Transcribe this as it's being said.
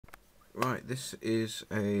Right, this is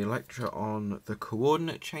a lecture on the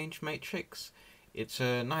coordinate change matrix. It's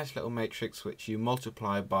a nice little matrix which you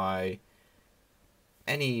multiply by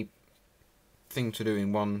any thing to do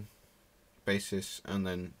in one basis and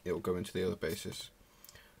then it will go into the other basis.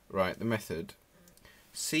 Right, the method.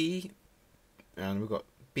 C, and we've got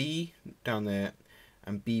B down there,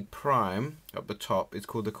 and B prime up the top is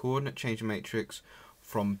called the coordinate change matrix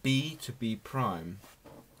from B to B prime.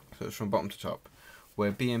 So it's from bottom to top,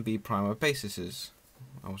 where B and B prime are bases.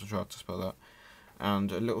 I wasn't sure how to spell that.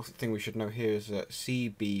 And a little thing we should know here is that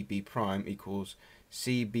CB B prime equals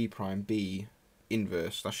CB prime B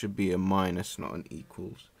inverse. That should be a minus, not an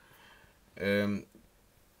equals.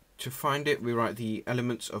 To find it, we write the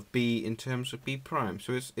elements of B in terms of B prime.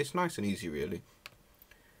 So it's nice and easy, really.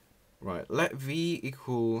 Right, let V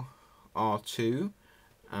equal R2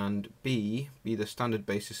 and B be the standard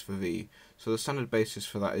basis for V. So the standard basis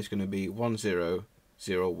for that is going to be 1, 0,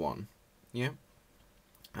 0, 1. Yeah?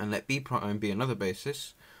 And let B prime be another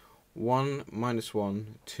basis, 1, minus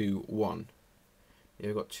 1, 2, 1. Yeah,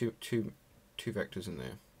 we've got two vectors in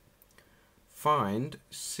there. Find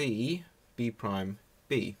C, B prime,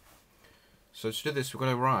 B. So to do this, we're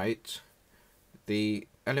going to write the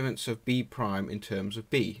elements of B prime in terms of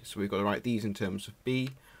B. So we've got to write these in terms of B,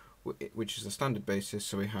 which is the standard basis.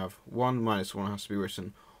 So we have 1 minus 1 has to be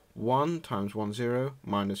written 1 times 1, 0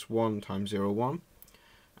 minus 1 times 0, 1.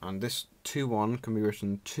 And this 2, 1 can be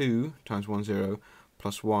written 2 times 1, 0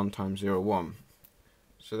 plus 1 times 0, 1.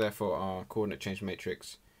 So therefore our coordinate change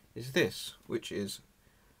matrix is this, which is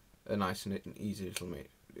a nice and easy little matrix.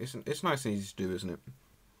 It's nice and easy to do, isn't it?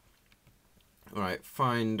 Alright,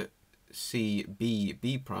 find C, B,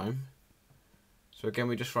 B prime. So again,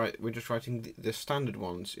 we're just writing the standard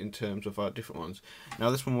ones in terms of our different ones.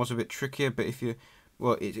 Now this one was a bit trickier, but if you,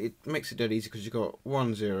 well, it makes it dead easy because you've got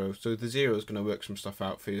 1, 0. So the 0 is going to work some stuff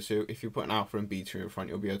out for you. So if you put an alpha and beta in front,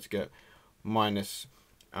 you'll be able to get minus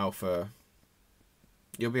alpha.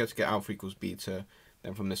 You'll be able to get alpha equals beta.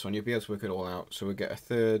 Then from this one, you'll be able to work it all out. So we get a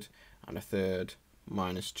third and a third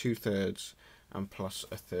minus 2/3 and plus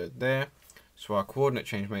a third there. So our coordinate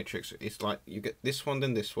change matrix is like you get this one,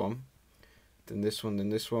 then this one, then this one, then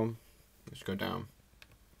this one. Let's go down.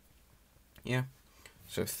 Yeah.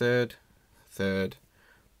 So third, third,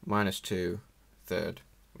 minus 2, third.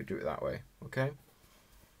 We do it that way. Okay.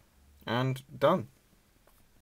 And done.